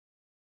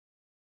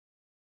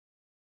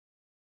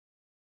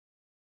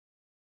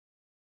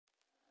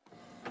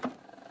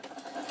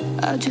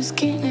I just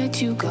can't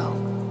let you go.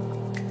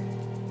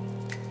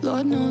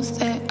 Lord knows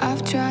that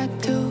I've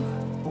tried to.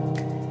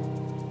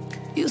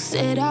 You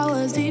said I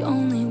was the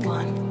only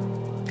one.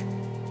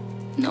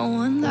 No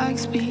one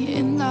likes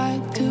being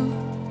lied to.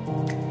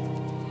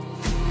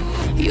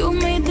 You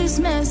made this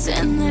mess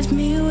and left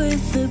me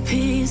with the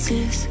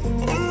pieces.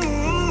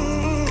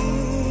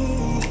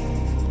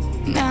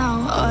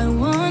 Now I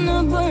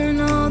wanna burn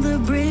all the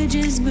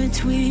bridges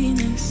between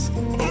us.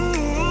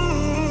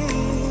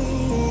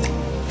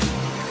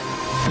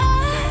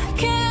 I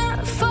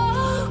can't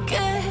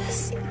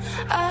focus,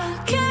 I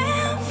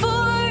can't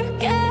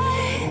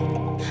forget.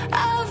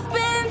 I've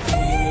been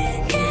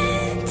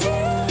thinking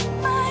too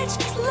much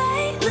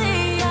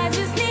lately. I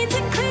just need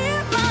to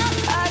clear my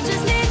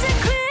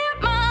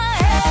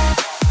head.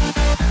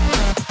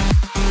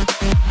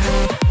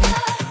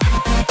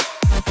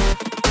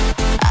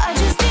 I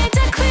just need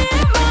to clear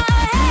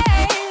my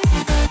head.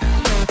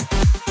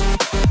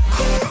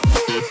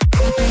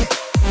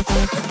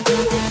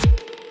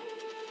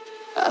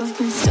 I've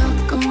been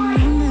stuck on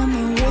your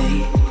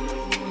memory,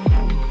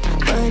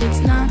 but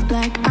it's not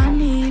like I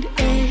need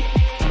it.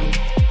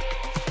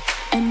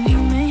 And we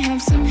may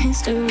have some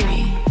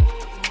history,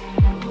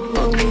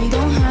 but we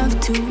don't have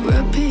to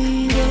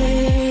repeat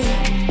it.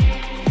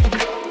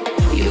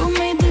 You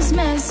made this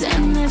mess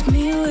and left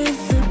me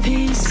with the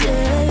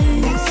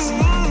pieces.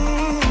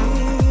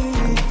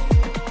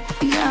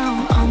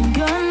 Now I'm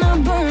gonna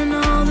burn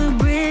all the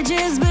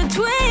bridges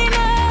between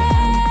us.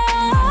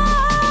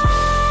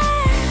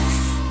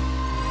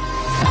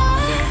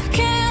 I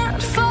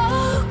can't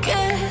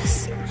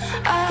focus,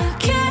 I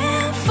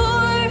can't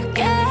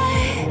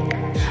forget.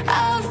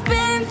 I've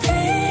been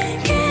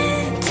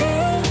thinking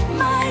too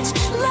much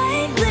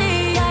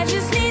lately. I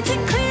just need to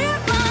clear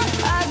my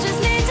head. I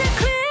just need to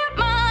clear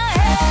my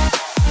head.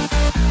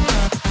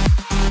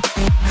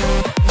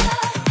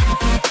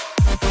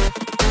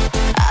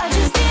 I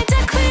just need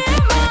to clear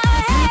my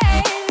head.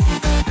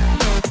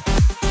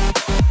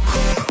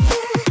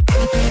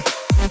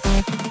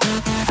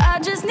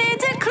 I just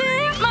need to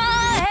clear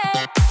my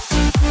head.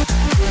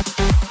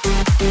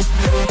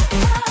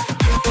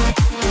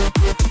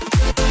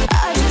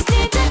 I just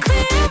need to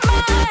clear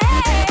my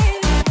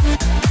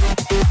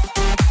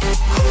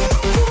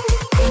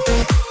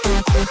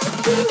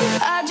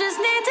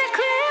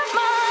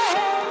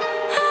head.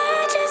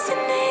 I just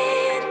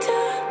need to.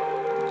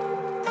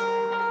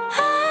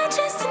 I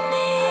just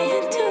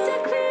need to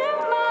clear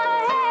my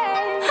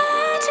head.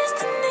 I just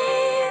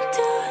need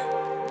to.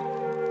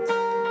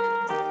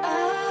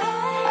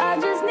 I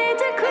just need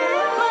to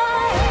clear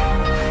my head.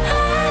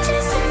 I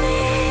just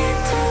need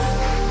to.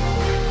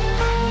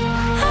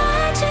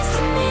 I just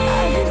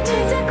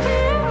need to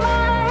clear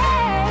my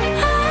head.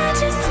 I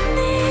just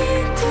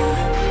need to.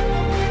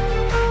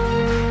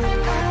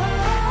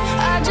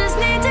 I just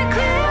need to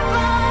clear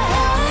my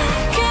head.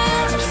 I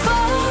can't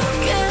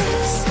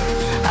focus,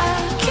 I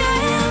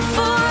can't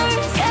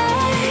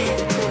forget.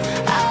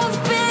 I've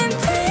been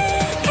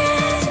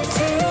thinking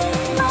too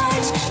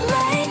much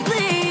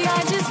lately. I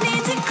just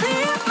need to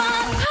clear my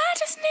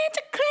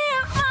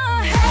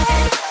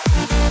head.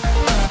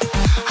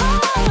 Oh,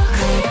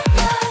 clear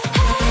my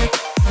head.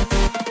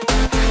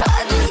 I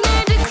just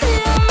need to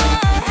clear my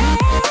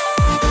head.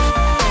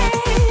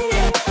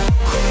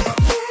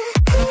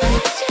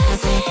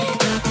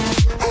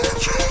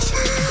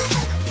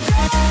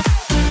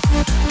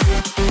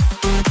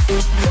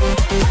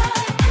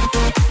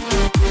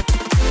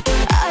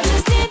 I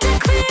just need to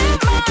clear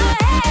my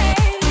head.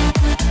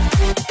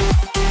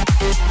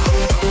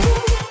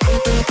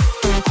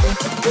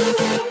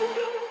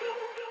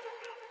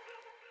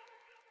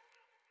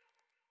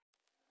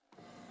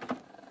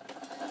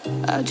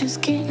 I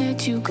just can't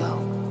let you go.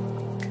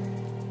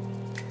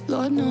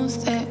 Lord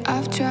knows that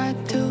I've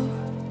tried to.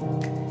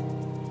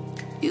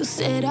 You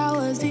said I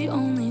was the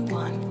only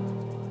one.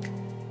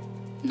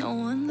 No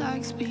one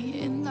likes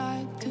being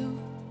lied to.